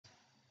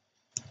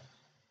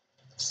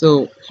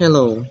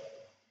Hello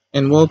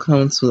and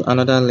welcome to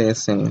another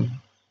lesson.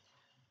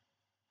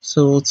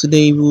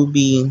 Today we'll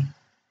be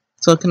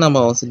talking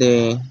about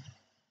the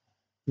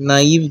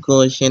naive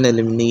Gaussian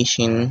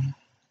elimination,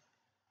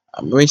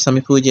 which some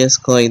people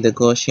just call it the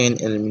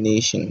Gaussian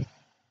elimination.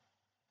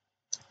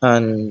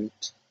 And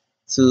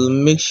to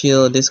make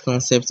sure this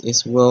concept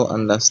is well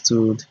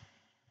understood,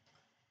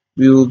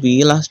 we will be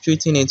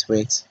illustrating it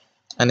with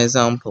an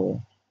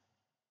example.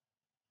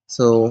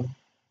 So,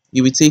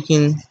 you'll be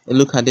taking a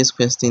look at this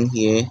question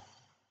here,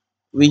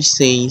 which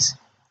says,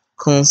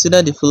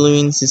 consider the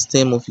following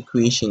system of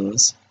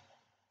equations.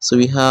 So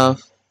we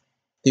have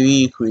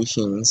three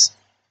equations.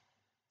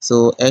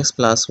 So x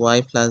plus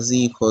y plus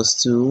z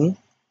equals 2,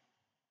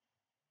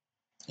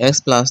 x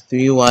plus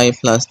 3y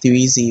plus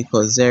 3z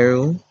equals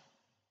 0,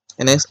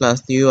 and x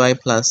plus 3y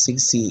plus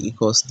 6z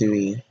equals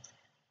 3.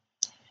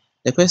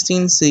 The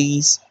question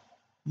says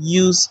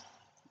use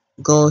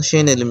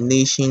Gaussian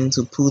elimination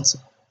to put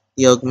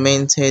the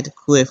augmented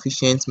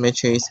coefficient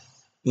matrix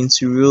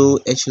into row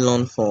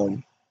echelon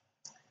form,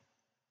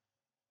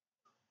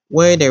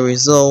 where the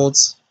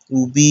results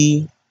will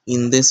be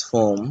in this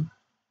form,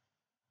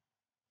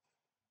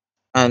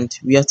 and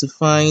we have to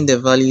find the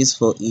values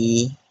for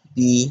A,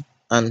 B,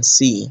 and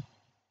C.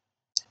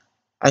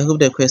 I hope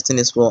the question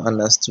is well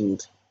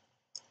understood.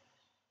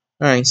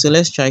 Alright, so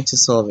let's try to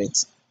solve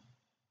it.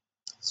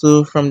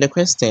 So from the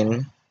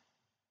question,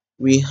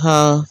 we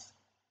have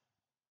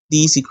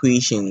these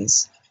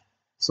equations.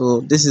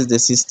 So this is the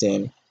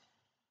system,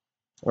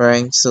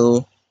 right?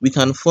 So we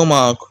can form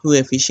our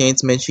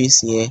coefficient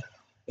matrix here,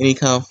 and we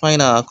can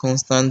find our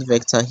constant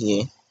vector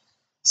here.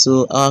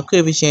 So our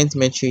coefficient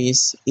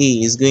matrix A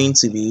is going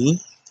to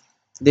be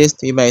this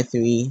 3 by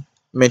 3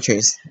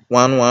 matrix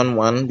 1 1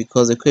 1,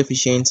 because the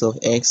coefficients of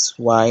x,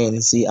 y,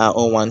 and z are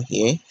all 1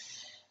 here.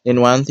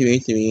 Then 1 3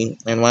 3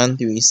 and 1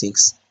 3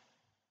 6.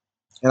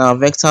 And our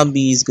vector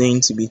b is going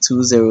to be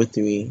 2 0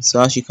 3.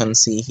 So as you can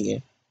see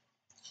here,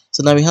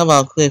 so now we have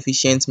our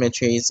coefficient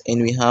matrix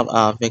and we have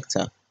our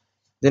vector.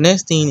 The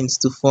next thing is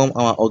to form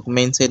our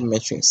augmented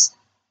matrix,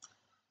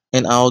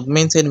 and our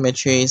augmented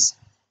matrix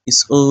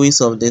is always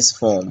of this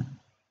form.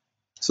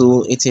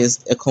 So it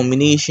is a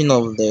combination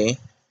of the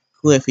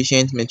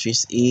coefficient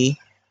matrix A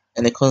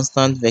and a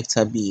constant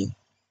vector b.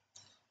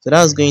 So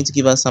that's going to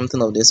give us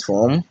something of this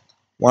form,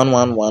 1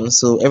 1 1.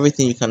 So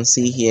everything you can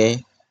see here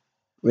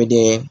with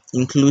the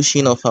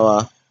inclusion of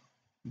our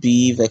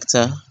b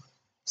vector.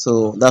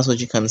 So that's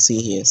what you can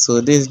see here. So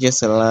this is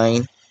just a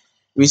line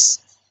which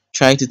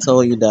try to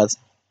tell you that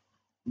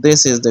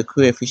this is the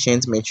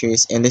coefficient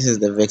matrix and this is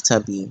the vector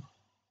b.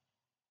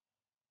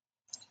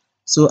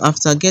 So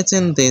after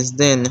getting this,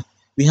 then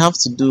we have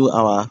to do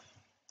our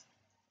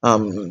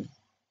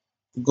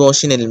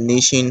Gaussian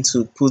elimination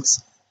to put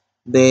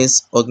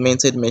this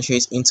augmented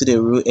matrix into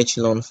the row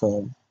echelon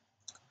form.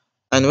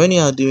 And when you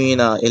are doing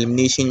our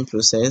elimination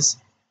process,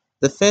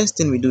 the first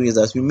thing we do is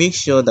that we make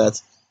sure that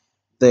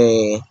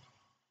the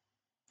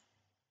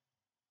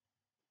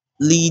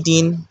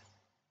leading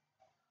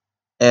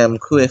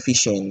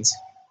coefficient,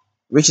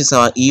 which is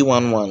our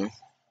E11,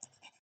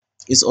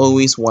 is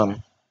always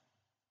 1.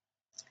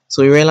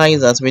 So we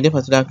realize that with this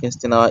particular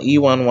question, our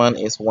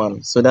E11 is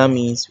 1. So that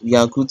means we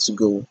are good to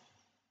go.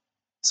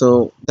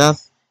 So that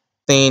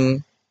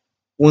thing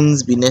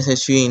won't be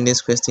necessary in this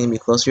question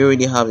because we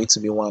already have it to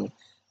be 1.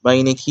 But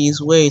in a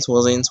case where it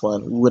wasn't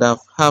 1, we would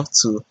have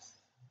to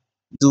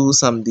do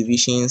some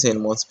divisions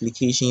and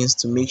multiplications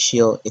to make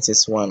sure it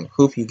is 1.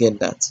 Hope you get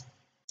that.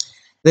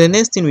 The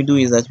next thing we do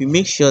is that we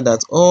make sure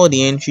that all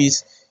the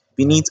entries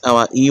beneath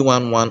our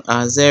E11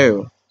 are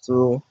 0.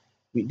 So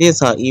this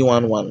is our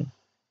E11,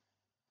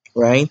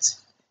 right?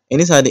 And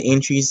these are the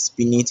entries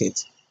beneath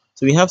it.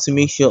 So we have to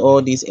make sure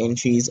all these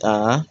entries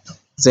are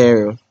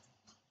 0.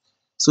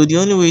 So the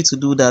only way to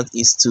do that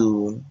is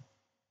to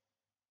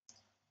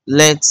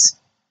let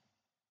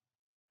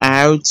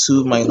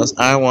R2 minus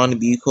R1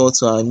 be equal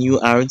to our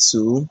new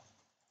R2,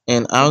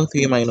 and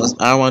R3 minus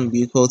R1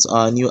 be equal to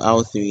our new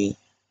R3.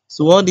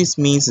 So what this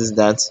means is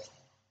that,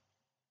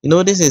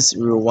 this is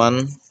row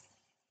 1,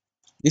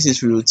 this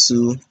is row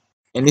 2,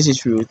 and this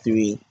is row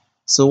 3.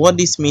 So what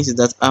this means is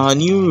that our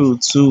new row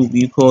 2 will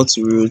be equal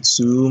to row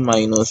 2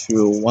 minus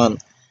row 1.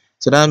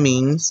 So that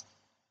means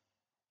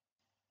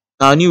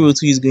our new row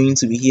 2 is going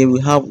to be here.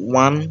 We have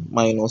 1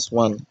 minus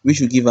 1,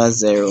 which will give us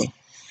 0.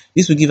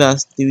 This will give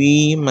us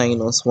 3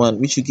 minus 1,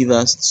 which will give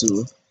us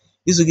 2.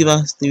 This will give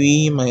us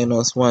 3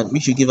 minus 1,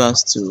 which will give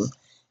us 2.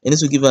 And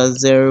this will give us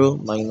 0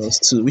 minus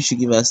 2, which will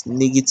give us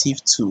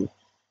negative 2.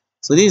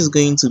 So this is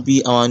going to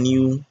be our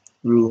new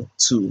row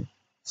 2.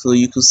 So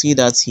you could see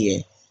that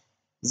here,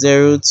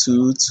 0,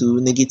 2,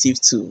 2,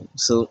 negative 2.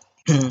 So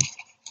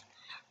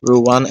row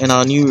 1 and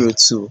our new row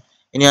 2.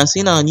 And you are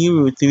seeing our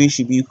new row 3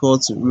 should be equal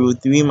to row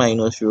 3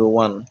 minus row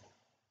 1.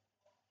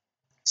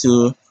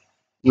 So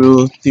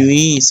row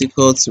 3 is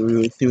equal to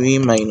row 3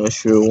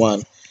 minus row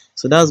 1.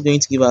 So that's going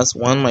to give us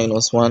 1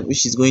 minus 1,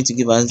 which is going to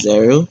give us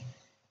 0.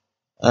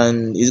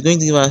 And it's going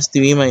to give us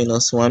 3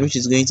 minus 1, which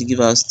is going to give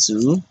us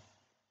 2.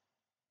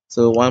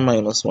 So 1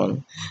 minus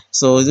 1.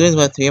 So it's going to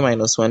be 3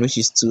 minus 1, which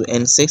is 2,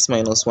 and 6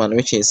 minus 1,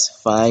 which is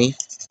 5,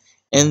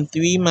 and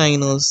 3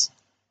 minus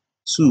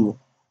 2,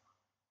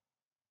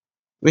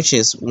 which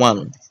is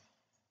 1.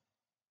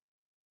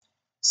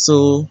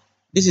 So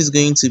this is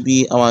going to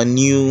be our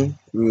new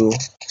row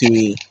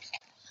 3.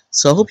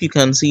 So I hope you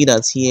can see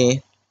that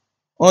here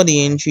all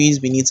the entries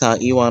beneath our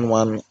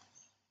E11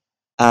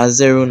 are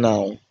 0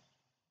 now.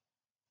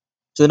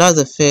 So that's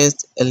the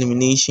first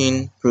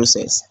elimination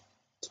process.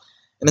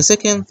 And the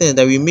second thing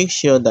that we make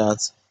sure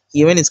that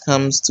here when it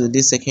comes to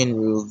this second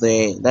row,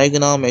 the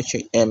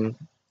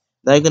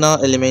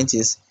diagonal element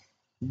is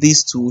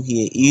these two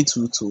here,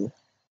 E22.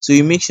 So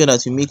we make sure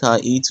that we make our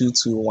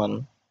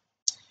E221.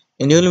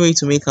 And the only way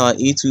to make our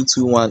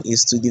E221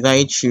 is to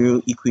divide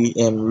through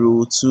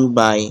row 2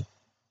 by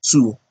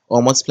 2,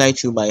 or multiply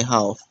through by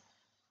half.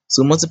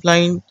 So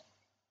multiplying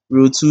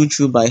row 2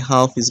 through by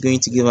half is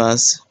going to give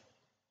us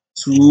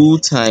 2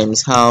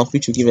 times half,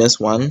 which will give us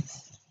 1,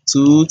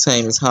 2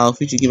 times half,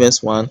 which will give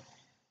us 1,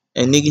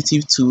 and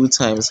negative 2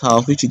 times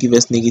half, which will give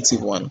us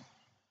negative 1.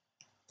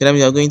 Then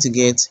we are going to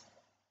get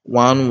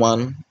 1,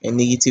 1, and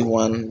negative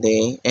 1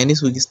 there, and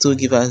this will still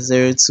give us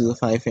 0, 2,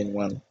 5, and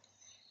 1.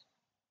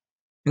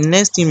 The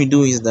next thing we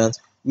do is that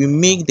we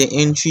make the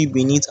entry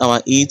beneath our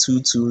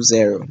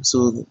A220.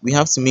 So we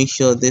have to make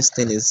sure this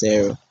thing is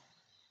 0.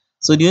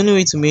 So the only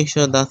way to make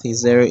sure that is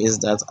 0 is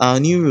that our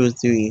new row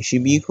 3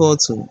 should be equal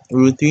to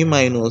row 3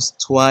 minus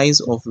twice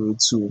of row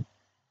 2.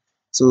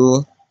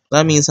 So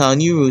that means our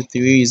new row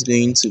 3 is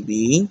going to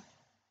be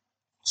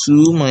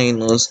 2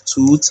 minus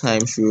 2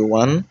 times row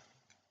 1.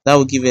 That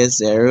will give us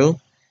 0.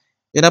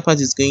 The other part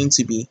is going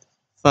to be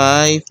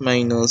 5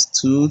 minus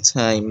 2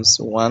 times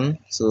 1.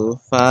 So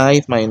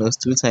 5 minus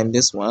 2 times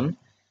this one,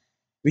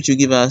 which will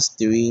give us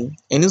 3.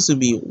 And this will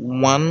be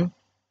 1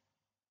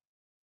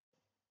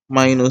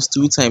 minus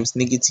 2 times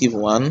negative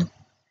 1,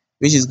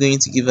 which is going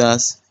to give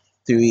us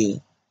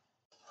 3.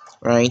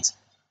 Right?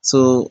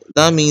 So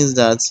that means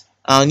that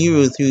our new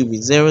row 3 will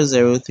be 0,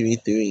 0, 3,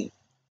 3.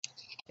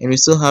 And we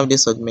still have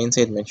this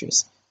augmented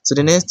matrix. So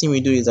the next thing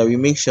we do is that we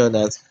make sure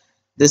that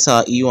this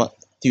our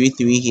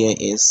E133 here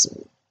is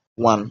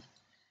 1.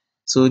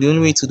 So the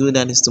only way to do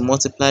that is to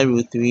multiply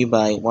root 3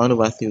 by 1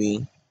 over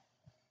 3.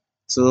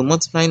 So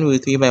multiplying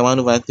root 3 by 1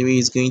 over 3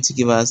 is going to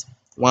give us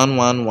 1,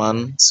 1,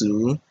 1,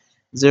 2,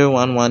 0,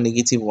 1, 1,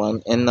 negative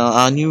 1. And now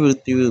our new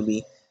root 3 will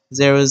be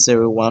 0,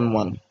 0, 1,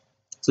 1.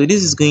 So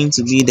this is going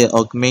to be the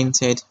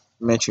augmented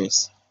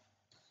matrix.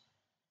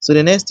 So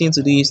the next thing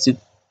to do is to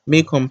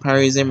make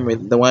comparison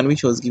with the one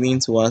which was given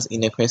to us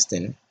in the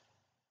question.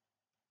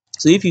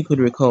 So if you could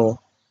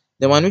recall,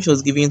 the one which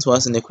was given to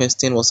us in the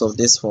question was of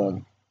this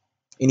form,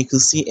 and you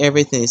could see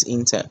everything is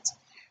intact,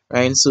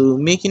 right? So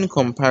making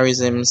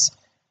comparisons,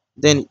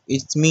 then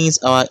it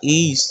means our A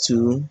is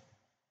 2,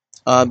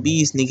 our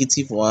B is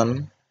negative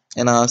 1,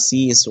 and our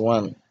C is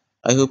 1.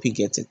 I hope you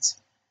get it.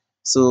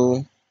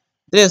 So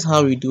this is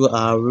how we do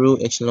our row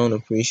echelon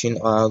operation,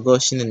 or our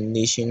Gaussian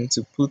elimination,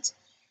 to put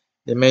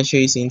the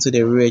matrix into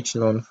the row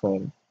echelon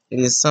form. It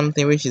is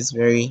something which is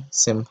very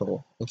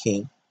simple.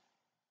 Okay,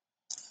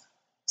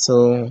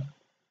 so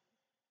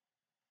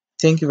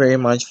thank you very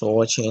much for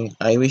watching.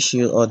 I wish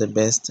you all the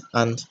best,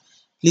 and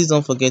please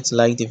don't forget to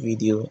like the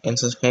video and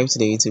subscribe to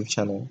the YouTube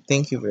channel.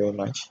 Thank you very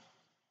much.